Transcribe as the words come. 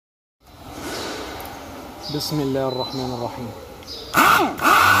بسم الله الرحمن الرحيم.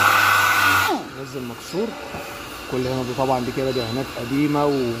 نزل مكسور. كل هنا دي طبعا دي كده دهانات قديمه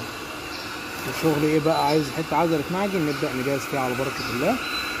وشغل ايه بقى، عايز حته عجله معجن نبدا نجهز فيها على بركه الله.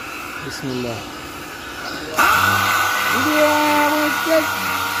 بسم الله.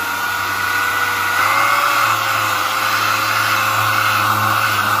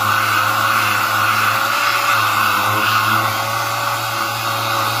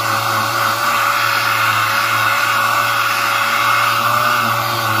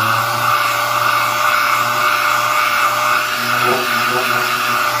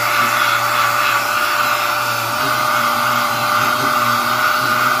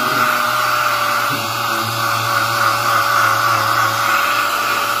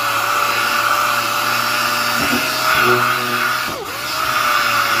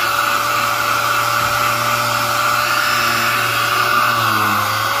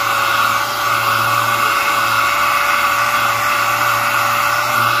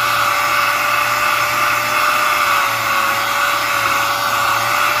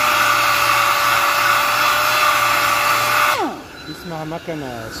 اسمها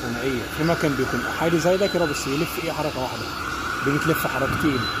مكنه ثنائيه. في مكن بيكون احادي زي ده كده بس يلف ايه حركه واحده، بتلف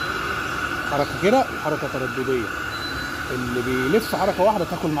حركتين، حركه كده وحركه تردديه. اللي بيلف حركه واحده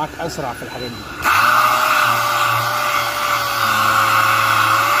تاكل معاك اسرع في الحاجات دي.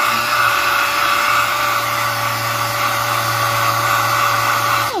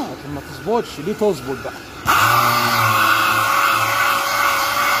 لكن ما تظبطش دي، تظبط بقى.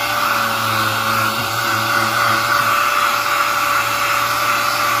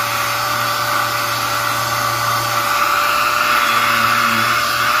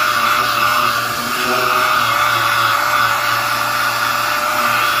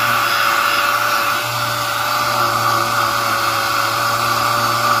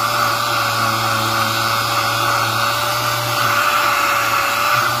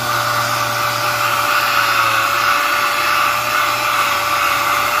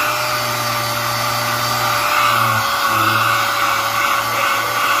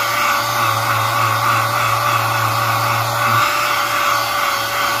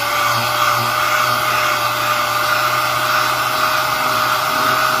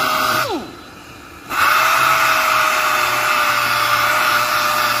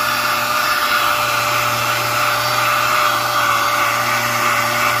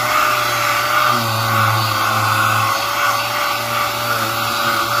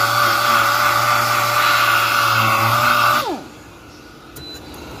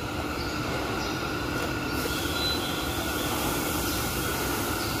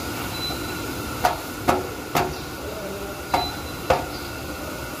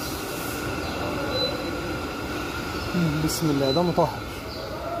 بسم الله. ده مطهر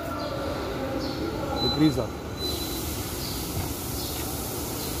بجريزر.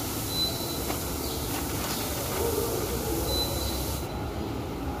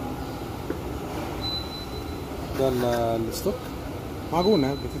 ده الستوك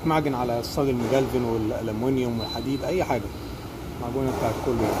معجونه بتتمعجن على الصاج المجلفن والالومنيوم والحديد، اي حاجه معجونه بتاعت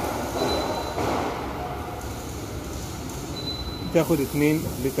كله يعني. بتاخد 2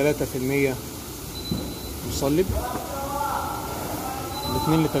 ل 3% مصلب،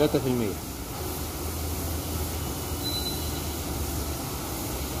 2 ل 3%.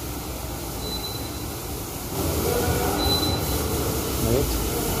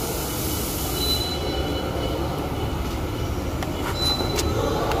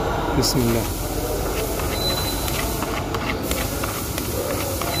 بسم الله.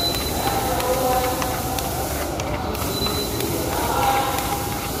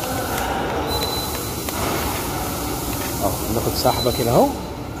 ناخد سحبه كده اهو.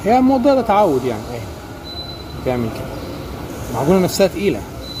 هي الموضوع ده تعود يعني. اهي تعمل كده. المعجونه نفسها تقيله،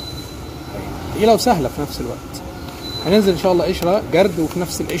 تقيله وسهله في نفس الوقت. هننزل ان شاء الله قشره جرد، وفي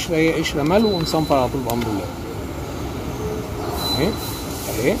نفس القشره هي قشره ملو، ونصنفر على طول بامر الله. اهي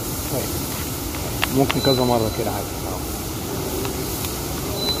اهي اهي. ممكن كذا مره كده عادي.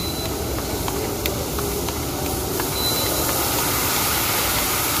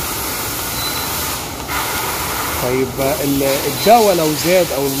 طيب الدواء لو زاد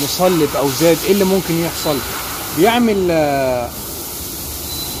او المصلب او زاد، ايه اللي ممكن يحصل؟ بيعمل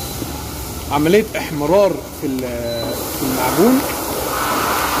عمليه احمرار في المعجون.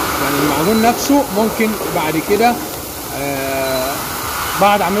 يعني المعجون نفسه ممكن بعد كده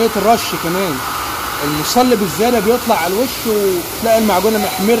بعد عمليه الرش كمان المصلب الزياده بيطلع على الوش، وتلاقي المعجونه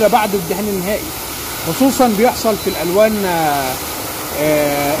محمره بعد الدهان النهائي. خصوصا بيحصل في الالوان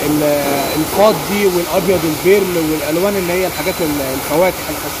الفاض دي والابيض البيرل والالوان اللي هي الحاجات الفواكه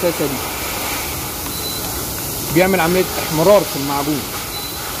الحساسه دي. بيعمل عمليه احمرار في المعجون.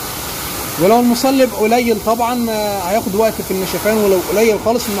 ولو المصلب قليل طبعا هياخد وقت في النشفان، ولو قليل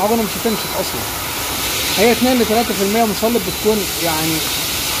خالص المعجونه مش هتنشف اصلا. هي 2 ل 3% مصلب بتكون يعني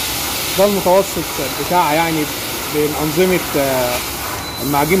ده المتوسط بتاعها يعني بين انظمه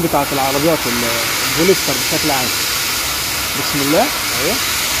المعاجين بتاعت العربيات البوليستر بشكل عام. بسم الله اهي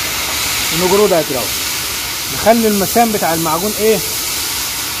النجرود اهي كده اهو. نخلي المسام بتاع المعجون ايه؟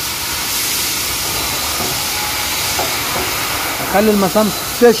 نخلي المسام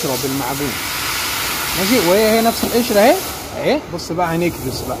تشرب المعجون ماشي. وهي نفس القشره اهي اهي. بص بقى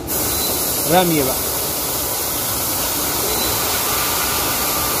هنكبس بقى رمي بقى.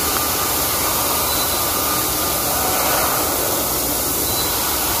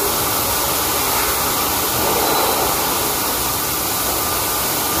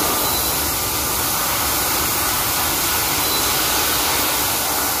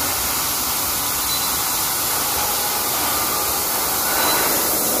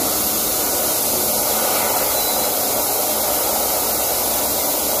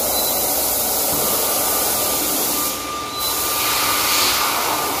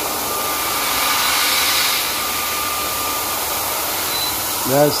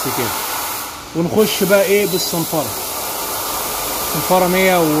 بس كده. ونخش بقى ايه بالصنفره. صنفره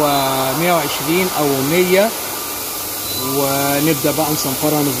 100 و 120 او 100 ونبدا بقى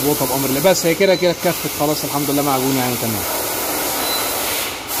نصنفرها نظبطها بامر الله. بس هي كده كده اتكفت خلاص الحمد لله معجون يعني تمام.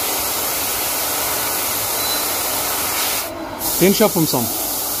 تنشف ونصنفر.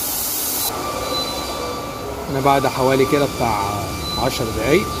 انا بعد حوالي كده بتاع 10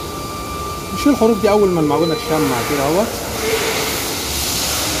 دقايق نشيل الحروف دي اول ما المعجونه تشمع كده اهوت.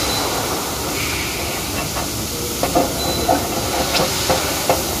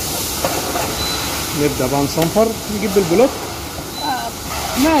 نبدأ بقى نصنفر. نجيب بالبلوك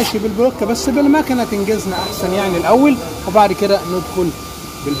ماشي بالبلوك بس بالمكنة تنجزنا أحسن يعني الأول، وبعد كده ندخل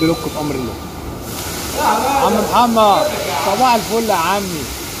بالبلوك بأمر الله. عم محمد صباح الفل يا عمي.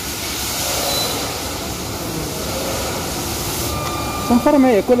 صنفرة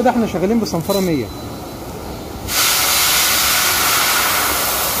 100 كل ده احنا شغالين بصنفرة 100.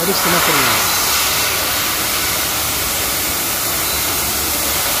 ادي السماكة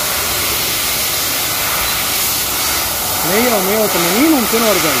 100 و180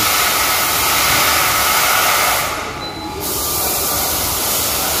 و240.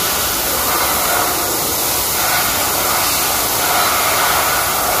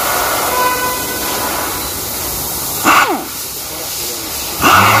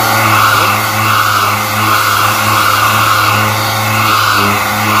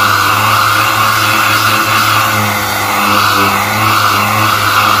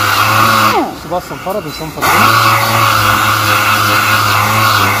 بس بقى الصنفرة بنصنفر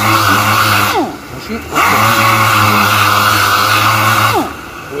ماشي.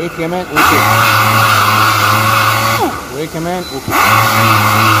 وايه كمان وكده وايه كمان وكده.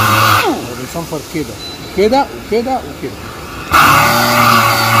 بنصنفر كده وكده وكده وكده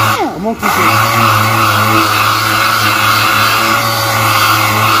وممكن كده.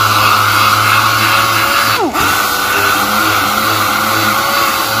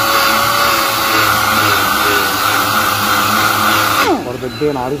 برضه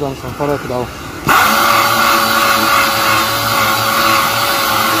الدين عريضة مصنفرة كده اهو.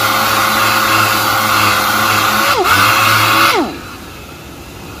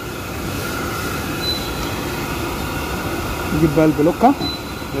 نجيب بقى البلوكة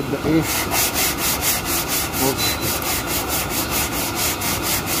نبدأ ايه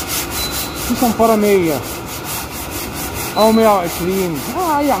في صنفرة 100 او 120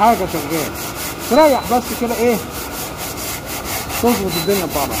 اي حاجة شغال. تريح بس كده ايه تظبط الدنيا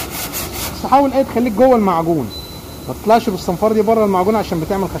ببعضها. بس حاول ايه تخليك جوه المعجون ما تطلعش بالصنفرة دي بره المعجون عشان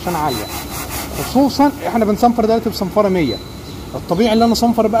بتعمل خشانة عالية. خصوصا احنا بنصنفر دلوقتي بصنفرة 100. الطبيعي اللي انا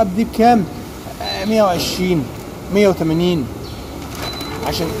صنفر بقى بدي بكام 120 180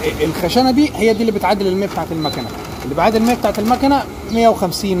 عشان الخشانه دي هي دي اللي بتعادل المية بتاعت المكنه. اللي بعادل المية بتاعت المكنه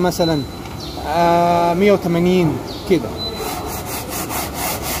 150 مثلا 180 كده.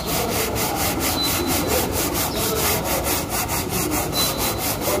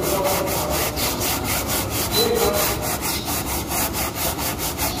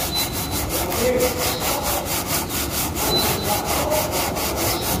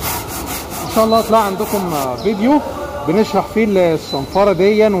 ان شاء الله يطلع عندكم فيديو بنشرح فيه الصنفرة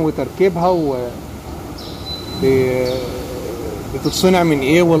دي وتركيبها بتتصنع من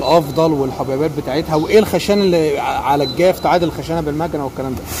ايه والافضل والحبيبات بتاعتها وايه الخشان اللي على الجاف تعادل الخشانة بالمكنة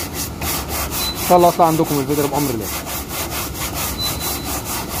والكلام ده. ان شاء الله يطلع عندكم الفيديو بأمر الله.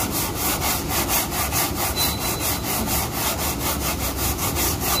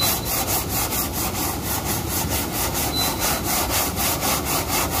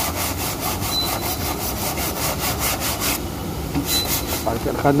 بعد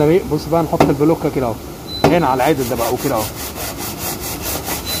كده خدنا ايه، بص بقى نحط البلوكه كده اهو هنا على العدد ده بقى وكده اهو.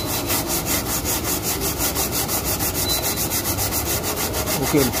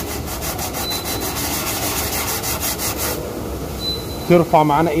 وكده ترفع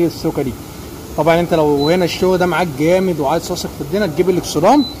معانا ايه السوكه دي. طبعا انت لو هنا الشو ده معاك جامد وعايز تثق في الدنيا تجيب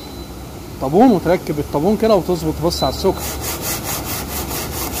الاكسدام طابون وتركب الطابون كده وتظبط بص على السوكه.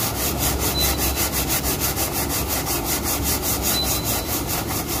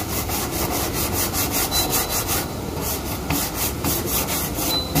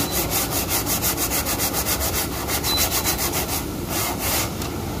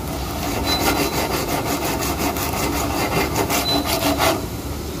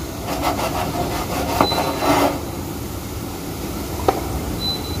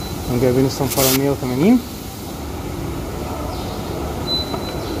 جايبين الصنفرة 180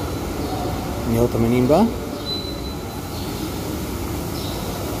 بقى.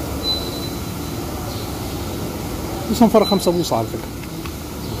 دي صنفرة 5 بوصة على فكرة،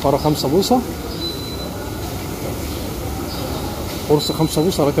 صنفرة 5 بوصة، قرص 5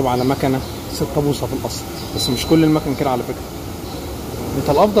 بوصة راكب على مكنة 6 بوصة في الأصل، بس مش كل المكن كده على فكرة. انت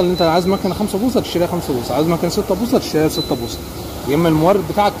الأفضل ان انت عايز مكنة 5 بوصة تشتريها 5 بوصة، عايز مكنة 6 بوصة تشتريها 6 بوصة. يا اما المورد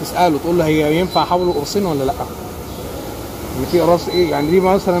بتاعك تساله تقول له هي ينفع احول القرصين ولا لا. ان في قراص ايه يعني، دي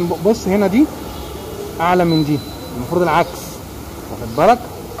مثلا بص هنا دي اعلى من دي، المفروض العكس، واخد بالك؟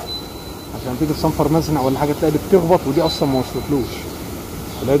 عشان تيجي تصنفر مزنق ولا حاجه تلاقي بتخبط ودي اصلا ما وصلتلوش،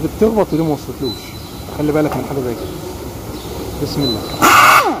 تلاقي بتخبط ودي ما وصلتلوش. خلي بالك من حاجه زي كده. بسم الله.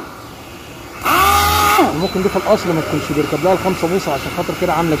 ممكن دي في الاصل ما تكونش بيركب لها ال5 بوصه عشان خاطر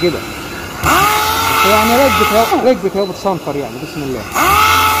كده عامله كده، يعني ركبت هي بتصنفر يعني. بسم الله.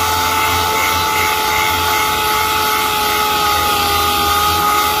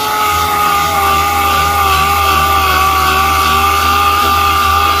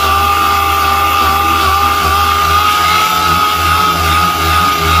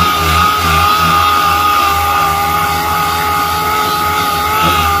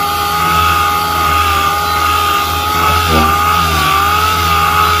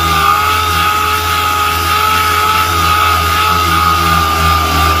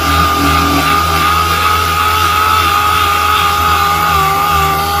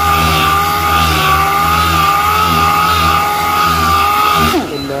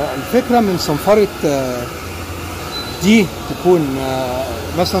 الفكرة من صنفرة دي تكون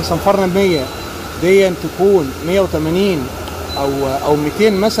مثلا صنفرنا 100 دي تكون 180 او 200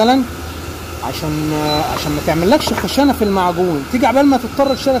 مثلا، عشان ما تعملكش خشانة في المعجون، تيجي عبال ما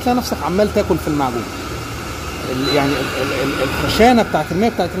تضطر تشتغل تلاقي نفسك عمال تاكل في المعجون. يعني الخشانة بتاعت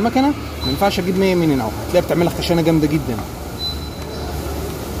ال100 بتاعت المكنة ما ينفعش اجيب 100 من هنا اهو، هتلاقيها بتعمل لك خشانة جامدة جدا.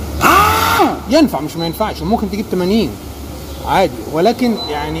 ينفع مش ما ينفعش، ممكن تجيب 80 عادي، ولكن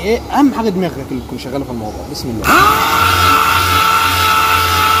يعني ايه، اهم حاجه دماغك اللي تكون شغاله في الموضوع. بسم الله.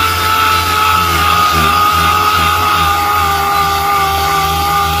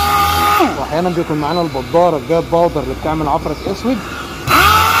 واحيانا بيكون معانا البداره الجايه باودر اللي بتعمل عفره اسود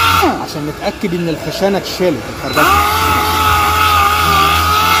عشان نتاكد ان الخشانه اتشالت الخربشه.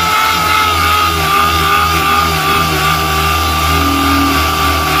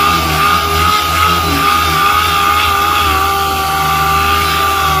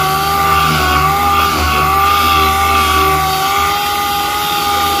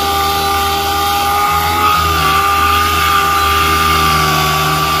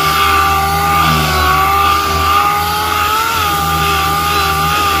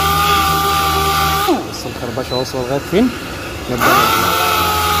 واصله لغايه فين؟ نبدا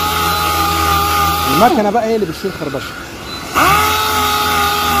المكنه بقى هي اللي بتشيل خربشه.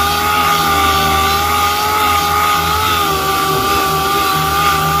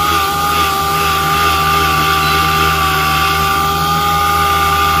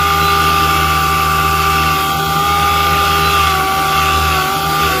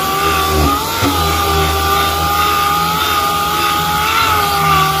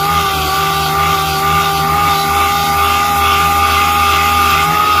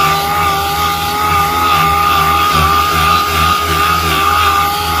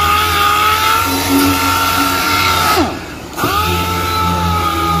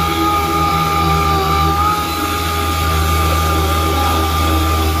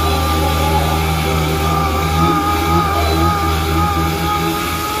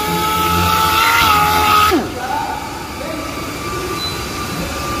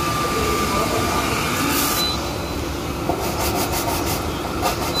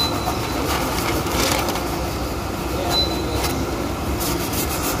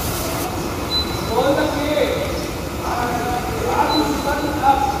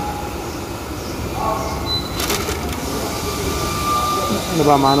 هنا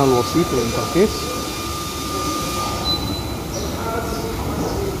بقى معانا الوسيط والانترفيس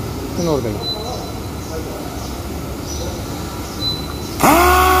 42.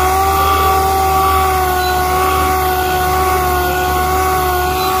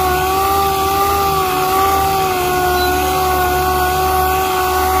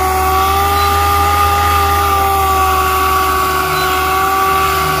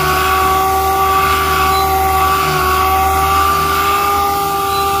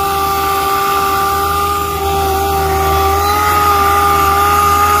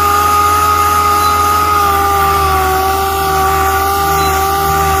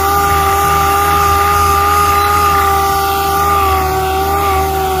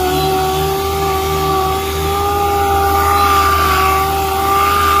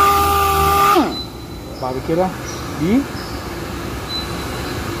 بعد كده دي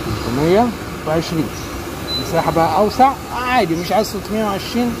 320 مساحة بقى أوسع عادي، مش عايز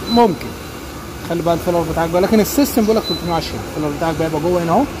 320 ممكن خلي بقى الفيلر بتاعك بقى، لكن السيستم بيقول لك 320 الفيلر بتاعك بقى يبقى جوه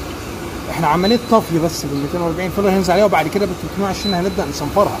هنا أهو. احنا عملية طفي بس بال 240 فيلر هننزل عليها، وبعد كده بال 320 هنبدأ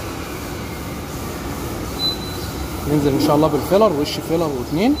نصنفرها. ننزل إن شاء الله بالفيلر، وش فيلر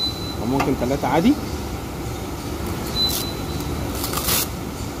واثنين وممكن 3 عادي.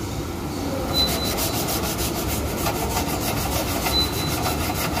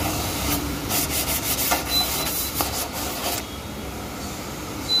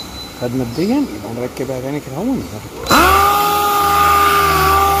 خدنا بديا يبقى نركبها تاني كده اهو.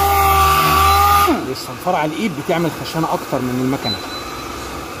 الصنفرة على الايد بتعمل خشانة اكتر من المكنة.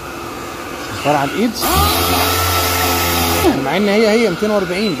 الصنفرة على الايد مع ان هي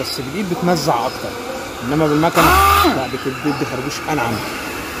 240 بس بالايد بتمزع اكتر، انما بالمكنة لا بتدي خربوش انعم،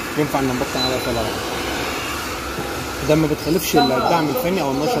 ينفع نبطن عليها فيلر ده ما بتخالفش الدعم الفني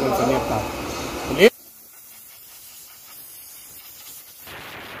او النشرة الفنية بتاعته.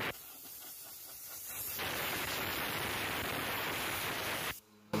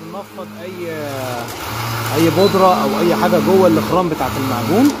 بننفض اي بودره او اي حاجه جوه الاخرام بتاعه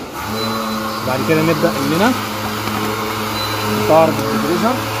المعجون. بعد كده نبدا اننا نطهر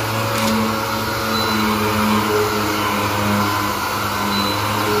بالدبريزر.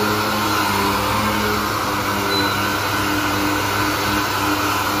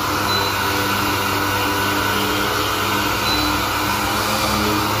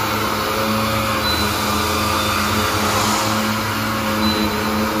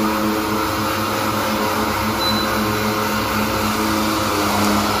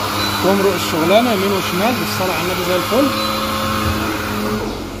 تمرق الشغلانه يمين وشمال بالصلاه على النبي زي الفل.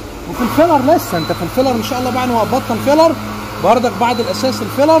 وفي الفيلر لسه انت في الفيلر ان شاء الله بعد ما بطن فيلر بردك بعد الاساس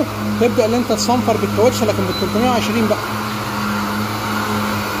الفيلر تبدا ان انت تصنفر بالكاوتش، لكن بال 320 بقى.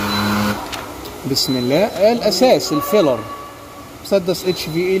 بسم الله. الاساس الفيلر مسدس اتش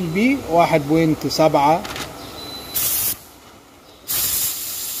في ال بي 1.7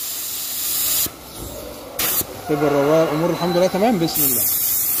 تبقى الامور الحمد لله تمام. بسم الله.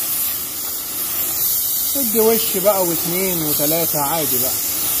 ادي وش بقى واثنين وثلاثة عادي بقى،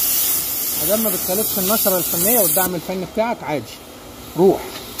 ادام ما بتخالفش النشرة الفنية والدعم الفني بتاعك عادي. روح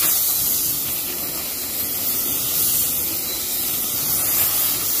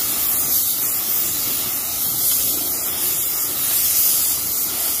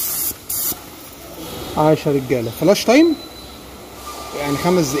عايشة رجالة. فلاش تايم يعني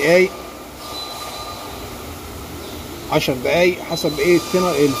 5 دقايق 10 دقايق حسب ايه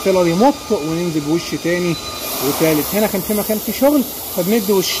الفيلر يمط، وننزل بوش تاني وتالت. هنا كان في مكان فيه شغل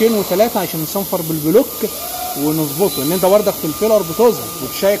فبندي وشين وثلاثة عشان نصنفر بالبلوك ونظبطه. ان انت بردك في الفيلر بتظهر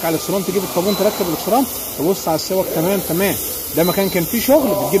وتشيك على السرام، تجيب الطابون تركب السرام تبص على السواك تمام. ده مكان كان فيه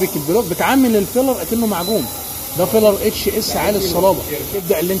شغل بتجيب البلوك بتعمل الفيلر اكنه معجون. ده فيلر اتش اس عالي الصلابه.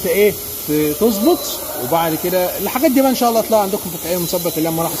 تبدا اللي انت ايه تظبط، وبعد كده الحاجات دي بقى ان شاء الله تلاقي عندكم في اي مثبت اللي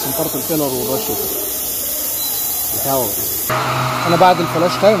لما راح صنفره الفيلر والرش وكده. انا بعد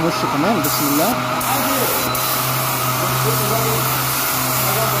الفلاش تايم وش كمان. بسم الله.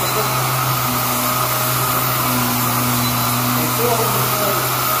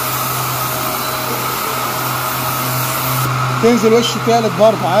 تنزل وش ثالث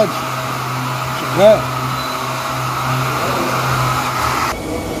برضه عادي شغال.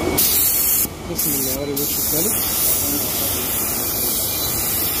 بسم الله. وري الوش الثالث.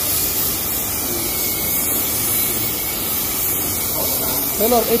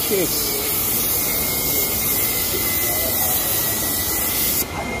 فيلر اتش اس.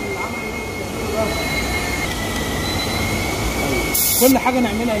 كل حاجه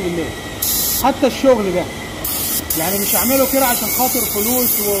نعملها لله، حتى الشغل ده يعني مش هعمله كده عشان خاطر فلوس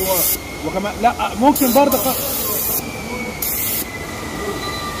وكمان لا، ممكن برضه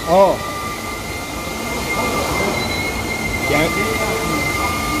اه يعني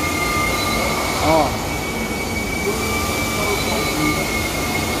اه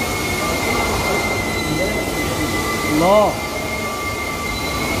الله.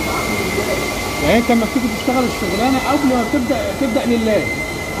 يعني انت لما تيجي تشتغل الشغلانه قبل ما تبدا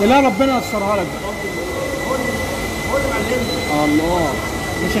لله ربنا ييسرها لك بقى. الله.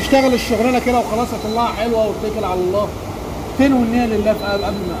 مش هشتغل الشغلانه كده وخلاص اطلعها حلوه واتكل على الله. تنوي النيه لله قبل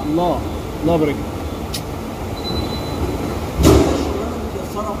ما الله يبارك.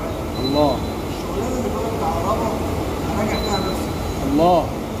 الله. الشغلانه اللي بقى العربه راجع فيها نفسي. الله.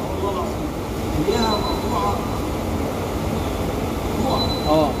 والله العظيم. اياها مقطوعه.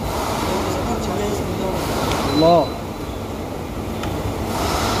 اه. ما ذكرتش عليها اسم الله. الله.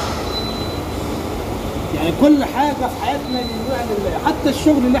 يعني كل حاجه في حياتنا لله لله، حتى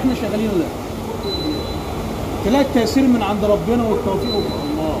الشغل اللي احنا شغالينه ده تلاقي التيسير من عند ربنا والتوفيق من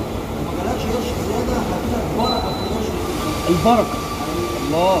الله. ما جالكش قرش زياده هتلاقي بركه في القرش. البركه.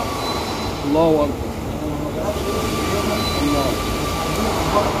 الله. الله اكبر. ما جالكش قرش زياده. الله.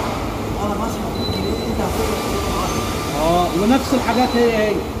 انا مثلا 100 جنيه انت هتاخد 10. ونفس الحاجات هي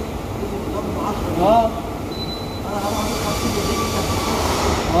انا هروح اجيب 50 جنيه انت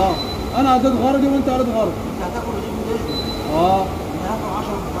هتاخد. انا قضيت غرضي وانت قضيت غرض. انت هتاخد رغيف مدشمش. انا هاخد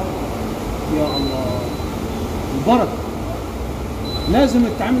 10 متعلق. يا الله. البركه. لازم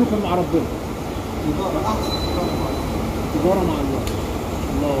التعامل يكون مع ربنا. تجاره احسن تجاره مع الله.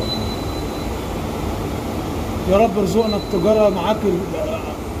 الله أكبر. يا رب ارزقنا التجاره معاك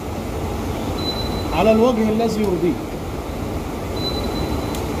على الوجه الذي يرضيك.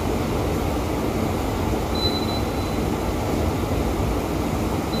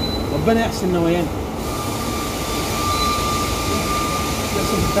 ربنا يحسن نوايانا.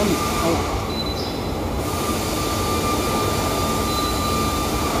 لازم نهتم.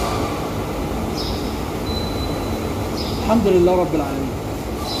 الحمد لله رب العالمين.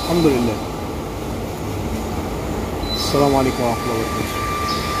 الحمد لله. السلام عليكم ورحمة الله وبركاته.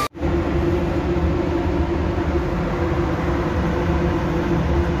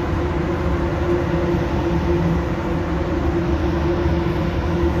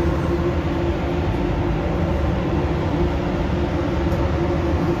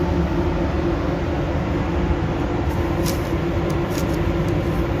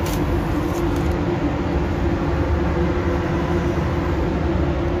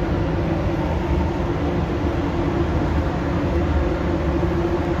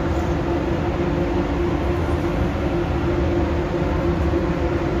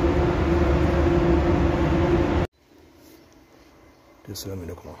 السلام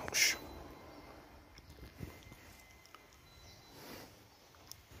عليكم ورحمة الله.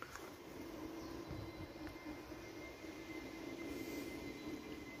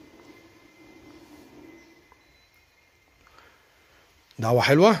 دعوة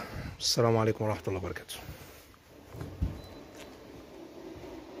حلوة. السلام عليكم ورحمة الله وبركاته.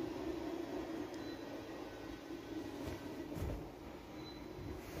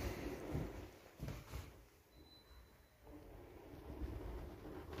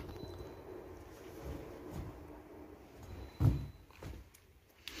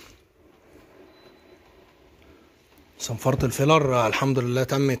 صنفرة الفيلر الحمد لله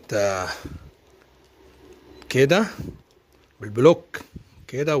تمت كده بالبلوك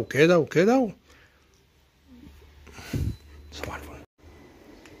كده وكده وكده صباح الفل.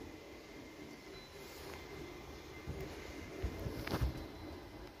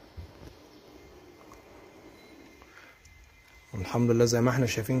 الحمد لله زي ما احنا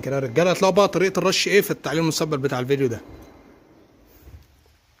شايفين كده رجاله. هتلاقوا بقى طريقة الرش ايه في التعليق المثبت بتاع الفيديو ده.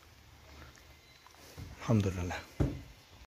 الحمد لله.